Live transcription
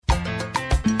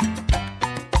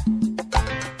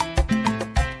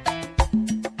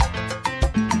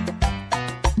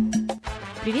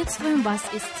Приветствуем вас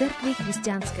из Церкви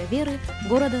Христианской Веры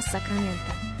города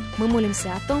Сакраменто. Мы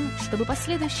молимся о том, чтобы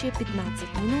последующие 15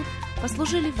 минут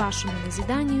послужили вашему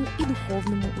назиданию и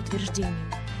духовному утверждению.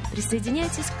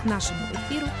 Присоединяйтесь к нашему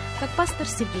эфиру, как пастор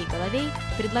Сергей Головей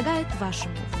предлагает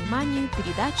вашему вниманию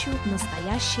передачу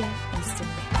 «Настоящая истина».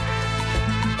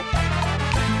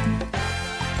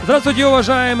 Здравствуйте,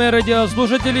 уважаемые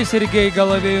радиослушатели! Сергей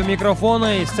Головей у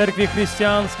микрофона. Из Церкви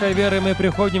Христианской Веры мы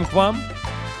приходим к вам.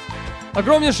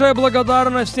 Огромнейшая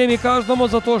благодарность всем и каждому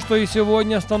за то, что и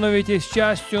сегодня становитесь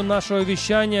частью нашего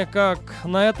вещания, как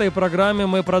на этой программе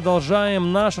мы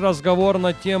продолжаем наш разговор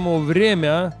на тему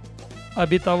 «Время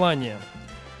обетования».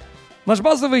 Наш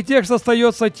базовый текст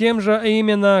остается тем же, а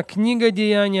именно книга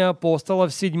Деяния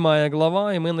апостолов, 7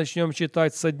 глава, и мы начнем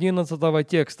читать с 11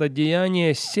 текста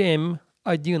Деяния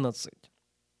 7:11.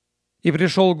 «И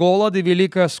пришел голод и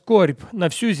великая скорбь на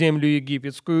всю землю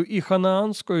египетскую и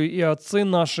ханаанскую, и отцы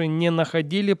наши не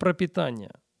находили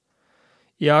пропитания.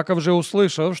 Иаков же,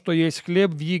 услышав, что есть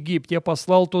хлеб в Египте,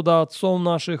 послал туда отцов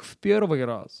наших в первый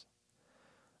раз.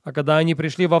 А когда они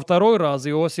пришли во второй раз,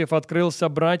 Иосиф открылся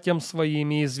братьям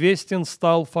своим, и известен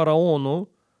стал фараону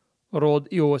род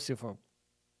Иосифов.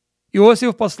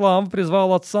 Иосиф, послав,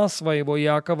 призвал отца своего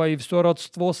Иакова и все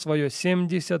родство свое,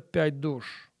 75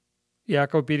 душ.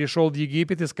 Иаков перешел в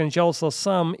Египет и скончался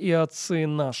сам и отцы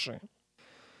наши.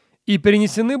 И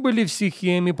перенесены были в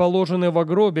Сихем и положены во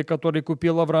гробе, который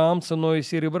купил Авраам ценой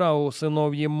серебра у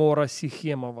сынов Емора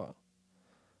Сихемова.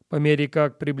 По мере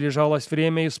как приближалось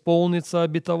время исполниться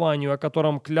обетованию, о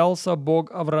котором клялся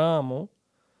Бог Аврааму,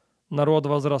 народ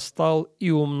возрастал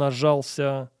и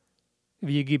умножался в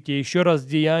Египте». Еще раз,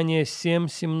 Деяние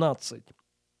 7:17.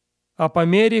 «А по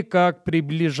мере, как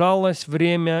приближалось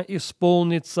время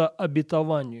исполниться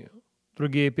обетованию».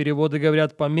 Другие переводы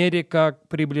говорят «по мере, как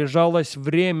приближалось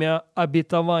время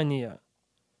обетования».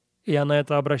 И я на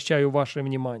это обращаю ваше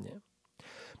внимание.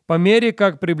 «По мере,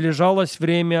 как приближалось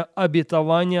время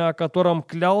обетования, о котором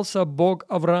клялся Бог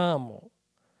Аврааму,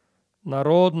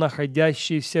 народ,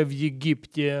 находящийся в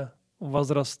Египте,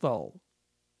 возрастал».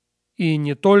 И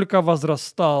не только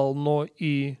возрастал, но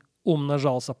и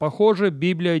умножался. Похоже,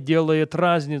 Библия делает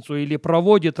разницу или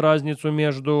проводит разницу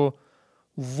между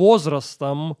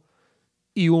возрастом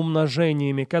и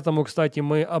умножениями. К этому, кстати,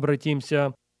 мы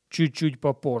обратимся чуть-чуть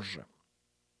попозже.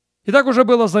 Итак, уже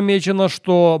было замечено,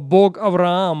 что Бог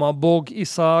Авраама, Бог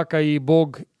Исаака и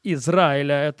Бог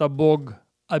Израиля – это Бог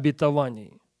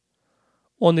обетований.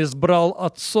 Он избрал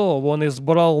отцов, Он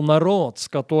избрал народ, с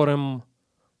которым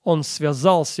Он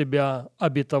связал себя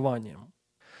обетованием.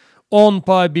 Он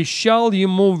пообещал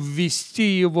ему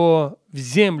ввести его в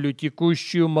землю,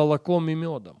 текущую молоком и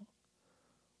медом.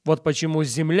 Вот почему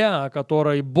земля, о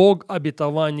которой Бог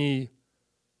обетований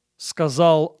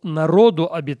сказал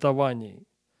народу обетований,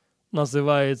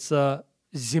 называется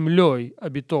землей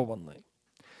обетованной.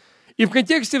 И в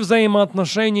контексте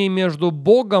взаимоотношений между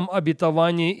Богом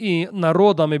обетований и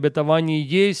народом обетований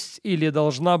есть или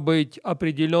должна быть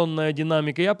определенная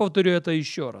динамика. Я повторю это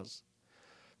еще раз.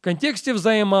 В контексте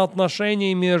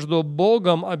взаимоотношений между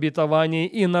Богом обетований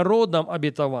и народом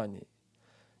обетований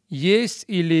есть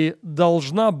или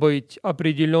должна быть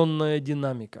определенная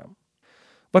динамика.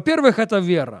 Во-первых, это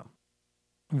вера.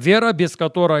 Вера, без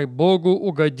которой Богу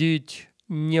угодить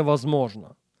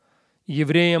невозможно.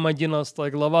 Евреям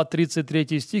 11 глава,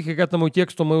 33 стих, и к этому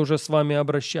тексту мы уже с вами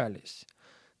обращались.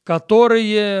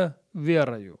 «Которые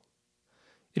верою».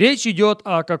 Речь идет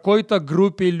о какой-то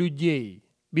группе людей.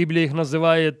 Библия их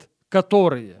называет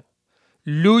 «которые».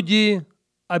 Люди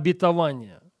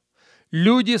обетования.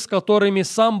 Люди, с которыми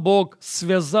сам Бог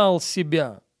связал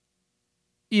себя.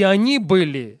 И они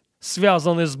были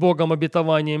связаны с Богом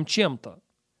обетованием чем-то.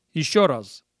 Еще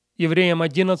раз. Евреям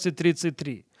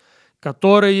 11:33.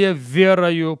 «Которые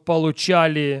верою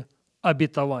получали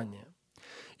обетование».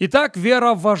 Итак,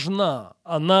 вера важна,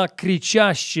 она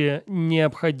кричаще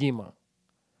необходима.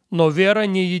 Но вера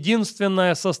не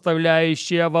единственная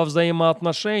составляющая во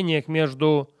взаимоотношениях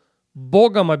между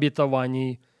Богом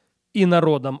обетований и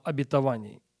народом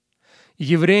обетований.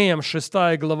 Евреям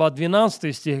 6 глава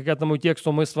 12 стих, к этому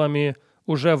тексту мы с вами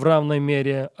уже в равной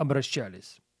мере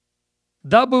обращались.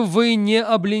 «Дабы вы не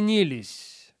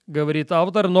обленились, — говорит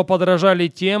автор, — но подражали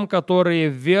тем, которые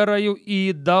верою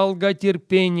и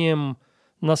долготерпением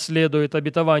наследуют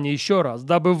обетование». Еще раз,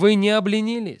 дабы вы не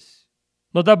обленились,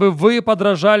 но дабы вы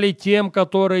подражали тем,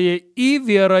 которые и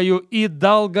верою, и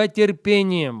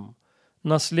долготерпением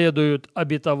наследуют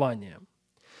обетование.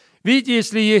 Видите,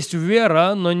 если есть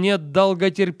вера, но нет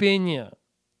долготерпения,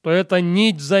 то это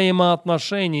нить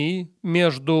взаимоотношений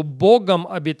между Богом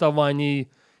обетований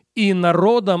и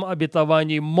народом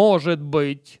обетований может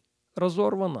быть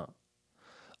разорвана.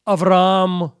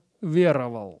 Авраам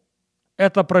веровал.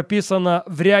 Это прописано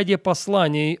в ряде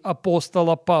посланий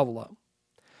апостола Павла.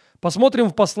 Посмотрим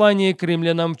в послании к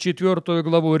римлянам, 4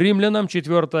 главу. Римлянам,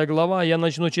 4 глава, я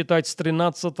начну читать с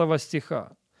 13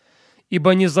 стиха.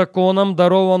 «Ибо не законом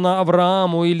даровано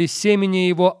Аврааму или семени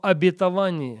его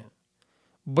обетование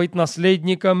быть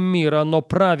наследником мира, но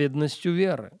праведностью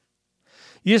веры.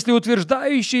 Если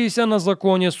утверждающиеся на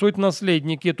законе суть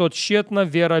наследники, то тщетна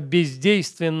вера,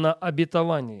 бездейственно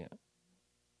обетование.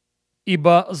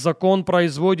 Ибо закон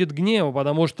производит гнев,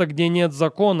 потому что где нет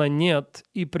закона, нет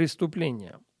и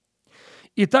преступления.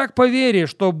 Итак, по вере,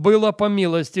 что было по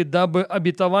милости, дабы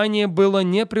обетование было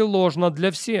непреложно для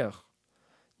всех,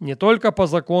 не только по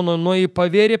закону, но и по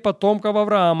вере потомков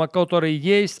Авраама, который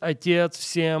есть Отец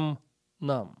всем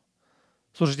нам».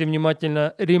 Слушайте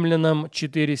внимательно, Римлянам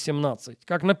 4:17.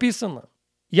 Как написано: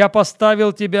 «Я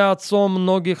поставил тебя отцом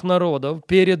многих народов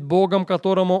перед Богом,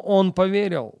 которому он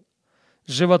поверил,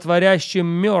 животворящим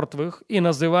мертвых и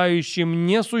называющим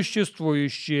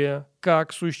несуществующее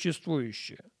как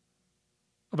существующее».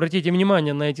 Обратите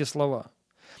внимание на эти слова.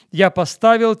 «Я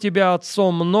поставил тебя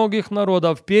отцом многих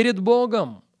народов перед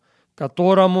Богом,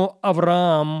 которому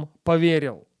Авраам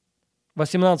поверил».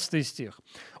 18 стих.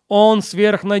 «Он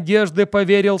сверх надежды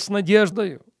поверил с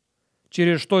надеждою,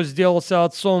 через что сделался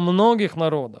отцом многих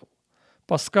народов.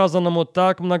 По сказанному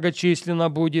так многочисленно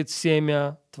будет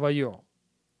семя твое».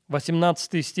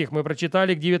 18 стих мы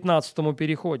прочитали, к 19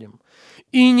 переходим.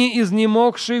 «И не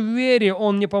изнемогший в вере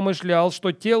он не помышлял,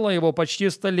 что тело его почти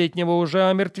столетнего уже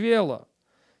омертвело,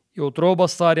 и утроба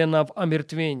Сарина в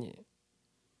омертвении».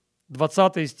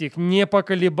 20 стих. «Не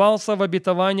поколебался в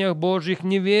обетованиях Божьих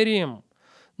неверием,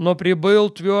 но прибыл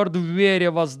тверд в вере,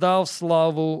 воздав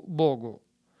славу Богу,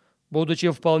 будучи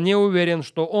вполне уверен,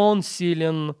 что Он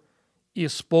силен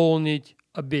исполнить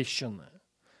обещанное».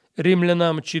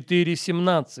 Римлянам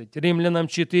 4:17, Римлянам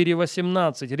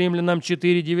 4:18, Римлянам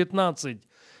 4:19,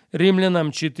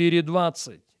 Римлянам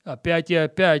 4:20. Опять и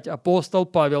опять апостол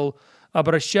Павел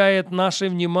обращает наше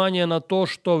внимание на то,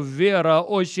 что вера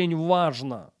очень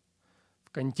важна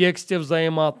в контексте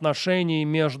взаимоотношений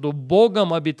между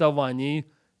Богом обетований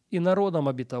и народом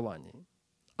обетований.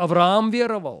 Авраам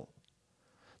веровал.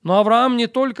 Но Авраам не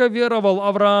только веровал,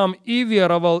 Авраам и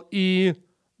веровал, и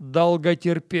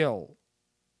долготерпел.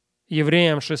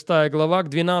 Евреям 6 глава, к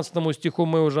 12 стиху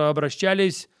мы уже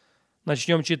обращались,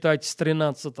 начнем читать с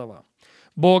 13.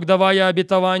 «Бог, давая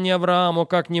обетование Аврааму,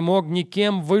 как не мог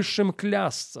никем высшим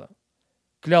клясться,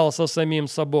 клялся самим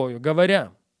собою,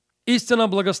 говоря: истинно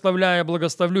благословляя,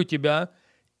 благословлю тебя,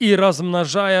 и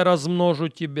размножая, размножу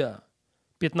тебя».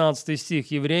 15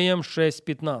 стих, Евреям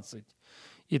 6:15.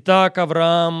 «Итак,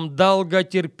 Авраам,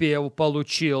 долготерпев,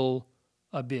 получил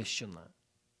обещанное».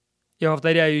 Я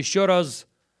повторяю еще раз,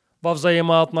 во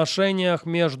взаимоотношениях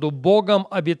между Богом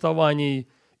обетований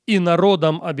и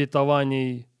народом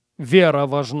обетований вера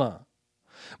важна.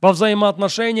 Во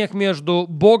взаимоотношениях между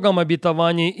Богом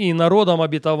обетований и народом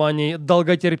обетований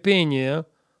долготерпение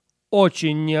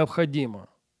очень необходимо.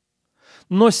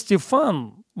 Но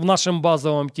Стефан в нашем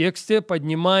базовом тексте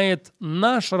поднимает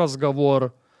наш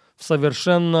разговор в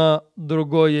совершенно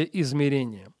другое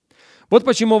измерение. Вот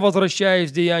почему,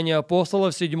 возвращаясь в Деяния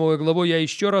апостолов, 7 главу, я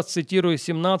еще раз цитирую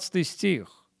 17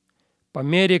 стих. «По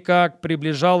мере как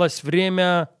приближалось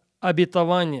время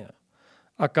обетования,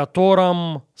 о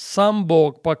котором сам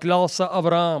Бог поклялся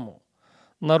Аврааму,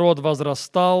 народ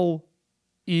возрастал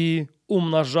и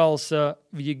умножался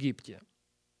в Египте».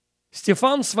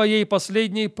 Стефан в своей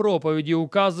последней проповеди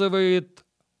указывает,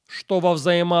 что во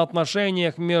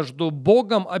взаимоотношениях между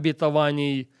Богом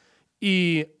обетований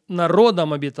и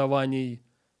народом обетований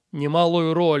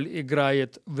немалую роль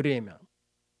играет время.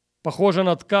 Похоже,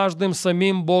 над каждым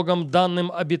самим Богом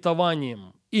данным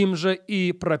обетованием, им же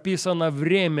и прописано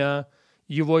время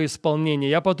его исполнения.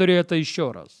 Я повторю это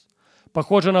еще раз.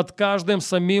 Похоже, над каждым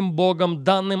самим Богом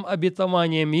данным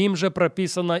обетованием, им же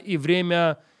прописано и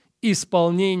время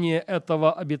исполнения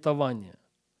этого обетования.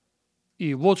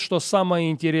 И вот что самое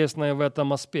интересное в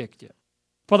этом аспекте.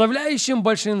 В подавляющем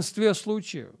большинстве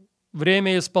случаев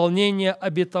время исполнения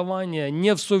обетования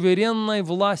не в суверенной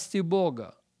власти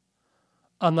Бога,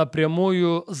 а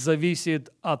напрямую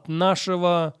зависит от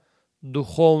нашего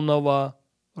духовного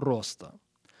роста.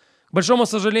 К большому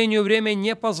сожалению, время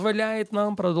не позволяет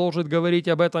нам продолжить говорить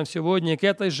об этом сегодня. К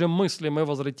этой же мысли мы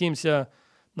возвратимся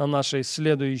на нашей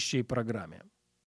следующей программе.